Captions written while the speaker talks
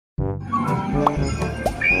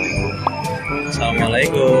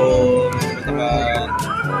Assalamualaikum teman-teman.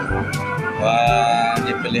 Wah,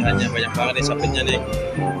 ini pilihannya banyak banget nih sabitnya nih.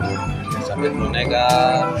 Sabit boneka,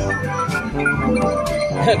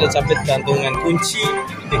 ada sabit gantungan kunci,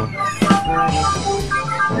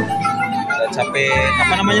 ada sabit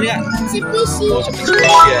apa namanya nih kak? Squishy. Oh, sabit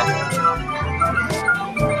squishy ya.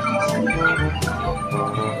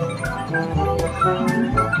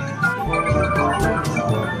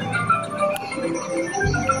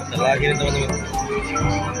 Ada lagi nih teman-teman.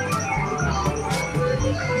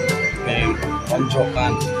 Nih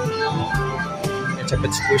tonjokan.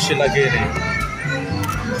 Sabit squishy lagi nih.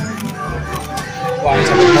 Wah,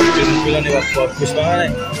 sabit mobil-mobilan nih, bagus banget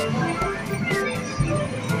nih.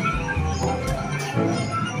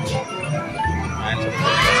 Nah, ini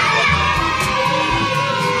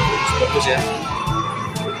bagus ya.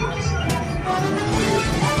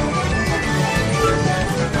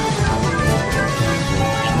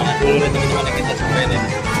 Yang mana dulu nih teman-teman yang kita coba ini?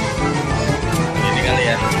 Ini kali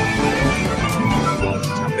ya.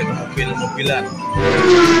 Sabit mobil-mobilan.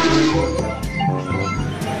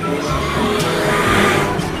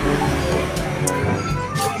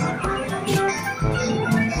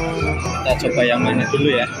 Kita coba yang mana dulu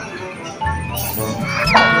ya?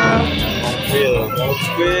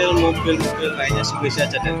 Mobil kayaknya squishy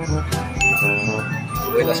aja deh.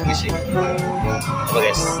 Kita squishy. Coba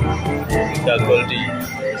guys, udah Goldie.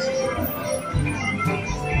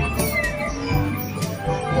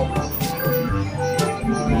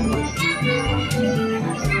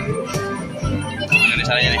 Ini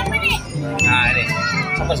salahnya nih. Nah ini,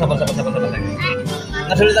 sabar.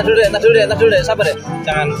 Ntar dulu deh, sabar deh.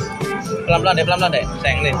 Jangan pelan-pelan deh,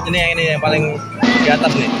 sayang nih. Ini yang paling di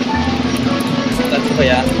atas nih. Kita coba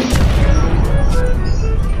ya.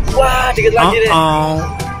 Wah, dikit lagi deh.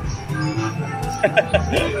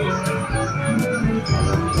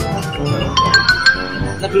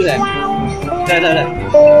 Ntar dulu deh.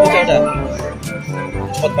 Udah.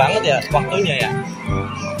 Cepet banget ya waktunya ya.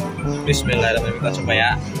 Bismillahirrahmanirrahim, kita coba ya.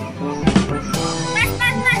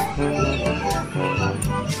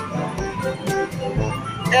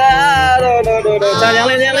 Ya, jangan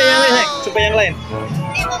yang lain. Coba yang lain.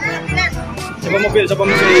 Coba mobil.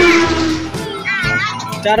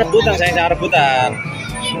 Jangan rebutan, sayang, jangan rebutan.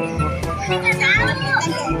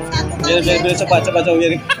 Biar coba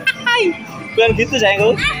biar. Bukan gitu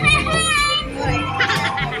sayangku.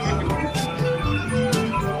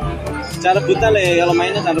 Jangan rebutan le, kalau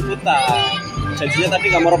mainnya jangan rebutan. Janjinya tadi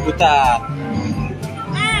nggak mau rebutan.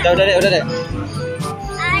 Udah deh.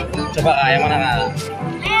 Coba kak, yang mana kak?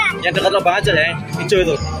 Yang dekat lubang aja ya, hijau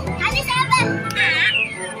itu.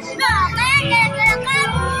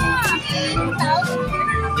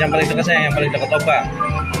 Yang paling dekat saya, yang paling dekat lubang.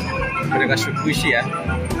 Boneka squishy ya.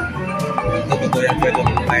 Tuh yang itu,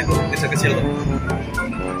 nah itu kecil tuh.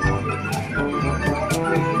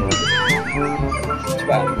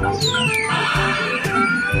 Coba.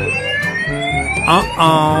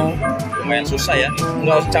 Lumayan susah ya.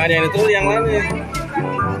 Enggak, jangan yang itu, yang lain.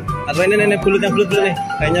 Atau ini bulat nih.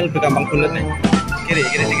 Kayaknya lebih gampang bulat nih. Kiri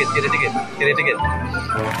dikit.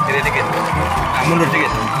 Nah, mundur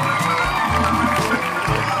dikit.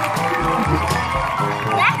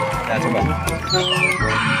 Nah, coba.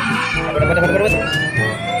 Dapat.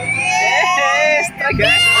 Strike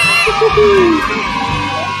guys.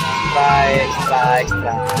 Strike.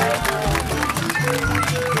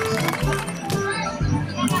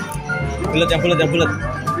 Bulat.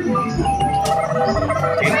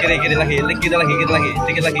 Kiri lagi, dikit lagi,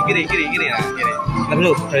 kiri. Nah, kiri. Nah,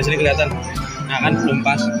 dulu dari sini kelihatan. Nah, kan belum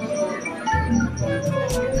pas.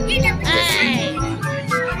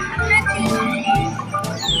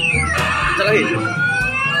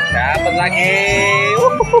 Dapat lagi.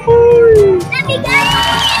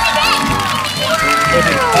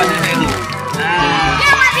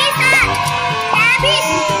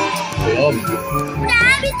 Belum. Udah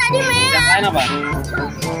habis tadi Mea. Yang lain apa?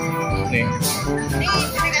 Nih.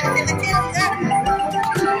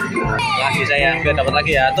 Lagi sayang, biar dapat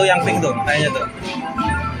lagi ya. Tuh yang pink tuh, kayaknya tuh.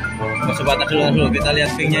 Coba dulu. Kita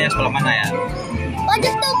lihat pinknya yang sebelah mana ya.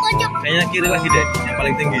 Pojok. Kayaknya kiri lagi deh, yang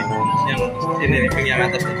paling tinggi. Yang ini nih, pink yang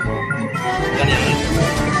atas tuh. Bukan yang ini.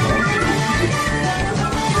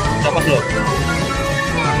 Coba loh.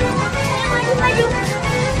 Maju.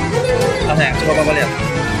 Ah sayang, coba papa lihat.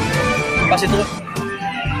 Pas itu.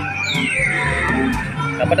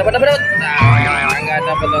 Dapat. Nah, nggak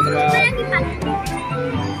dapat teman-teman.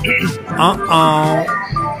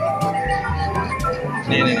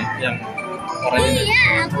 Ini yang oranye ini.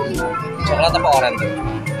 Iya, aku. Coklat apa oranye tuh?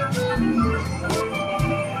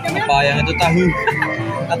 Apa yang itu tahu?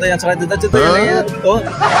 Atau yang serai itu ya? Oh,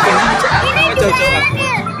 jauh-jauh.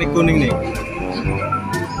 Ini kuning nih.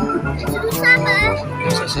 Susah, Bang.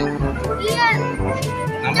 Masa sih? Iya.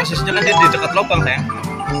 Nah, posisinya kan dia di dekat lubang, sayang.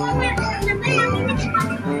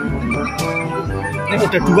 Ini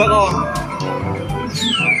udah 2 kok.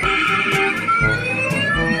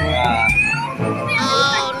 Nah.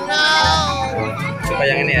 Coba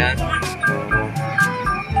yang ini ya.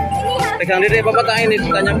 Pegang diri, Papa tak ini,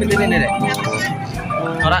 tanya ke sini deh.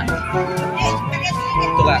 Ora.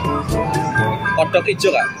 Tuh Kak. Kodok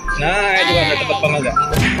hijau Kak. Nah, itu ada tepat banget Kak.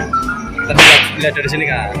 Kita lihat dari sini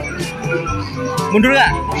Kak. Mundur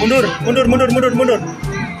Kak. Mundur.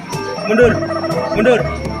 Mundur.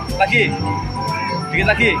 Lagi. Dikit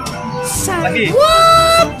lagi. Lagi.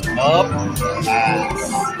 Hop.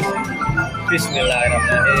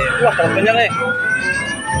 Bismillahirrahmanirrahim. Wah, kalau banyak nih.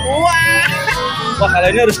 Wah, kalau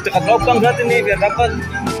ini harus dekat lubang berarti nih biar dapat.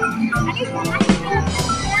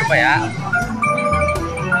 Coba ya.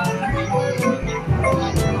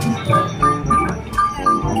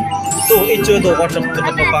 Tuh hijau tuh, kodok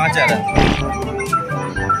dekat lubang aja ada.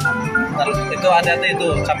 Itu hati-hati itu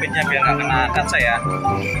capitnya biar nggak kena kaca ya.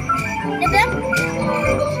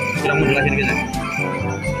 Udah mundur lagi gitu.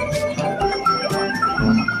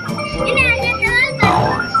 Ini ada telur.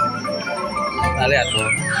 Nah, lihat.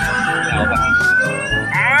 Nah, apa?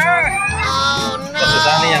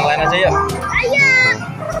 Susah nih, yang lain aja yuk. Ayo.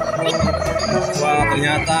 Wah,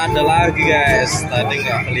 ternyata ada lagi guys. Tadi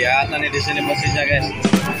nggak kelihatan nih di sini posisinya guys.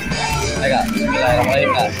 Ayo Kak,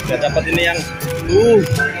 Bismillahirrahmanirrahim Kak. Udah dapat ini yang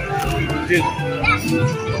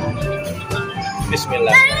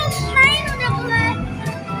Bismillah. Main udah keluar.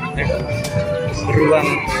 Beruang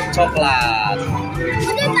coklat.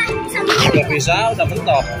 Udah Pak, sama. Udah bisa, udah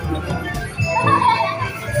mentok.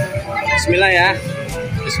 Bismillah ya.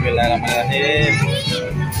 Bismillahirrahmanirrahim.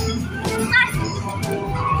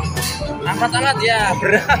 Angkat ya,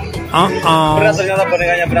 berat. Berat ternyata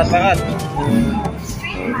bonekanya berat banget.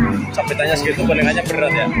 Capitannya segitu, bonekanya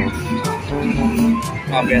berat ya.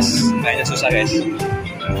 Maaf guys, kayaknya susah guys.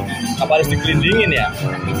 Apa harus digelindingin ya?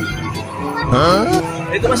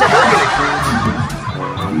 Itu masih ada lagi nih.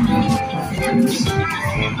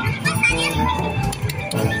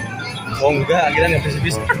 Oh enggak, akhirnya nggak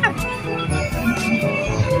bisa.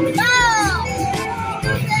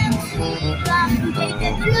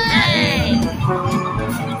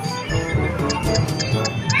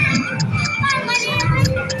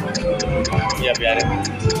 Ya biarin.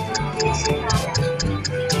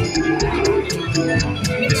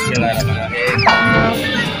 Bismillahirrahmanirrahim.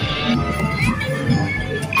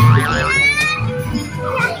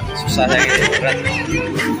 Susah ya gitu, berat.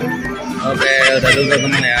 Oke, udah dulu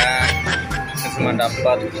teman ya. Kita cuma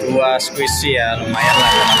dapat 2 squishy ya, lumayan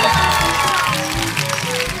lah dapat.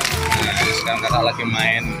 Nah, sekarang kakak lagi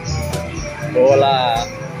main bola.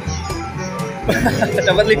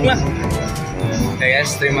 Dapat 5. Oke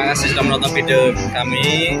guys, terima kasih sudah menonton video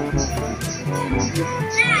kami.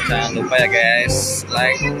 Jangan lupa ya guys,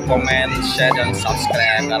 like, comment, share, dan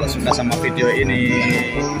subscribe kalau suka sama video ini.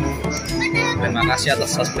 Terima kasih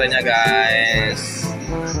atas subscribe-nya guys.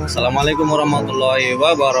 Assalamualaikum warahmatullahi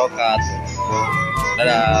wabarakatuh.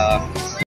 Dadah.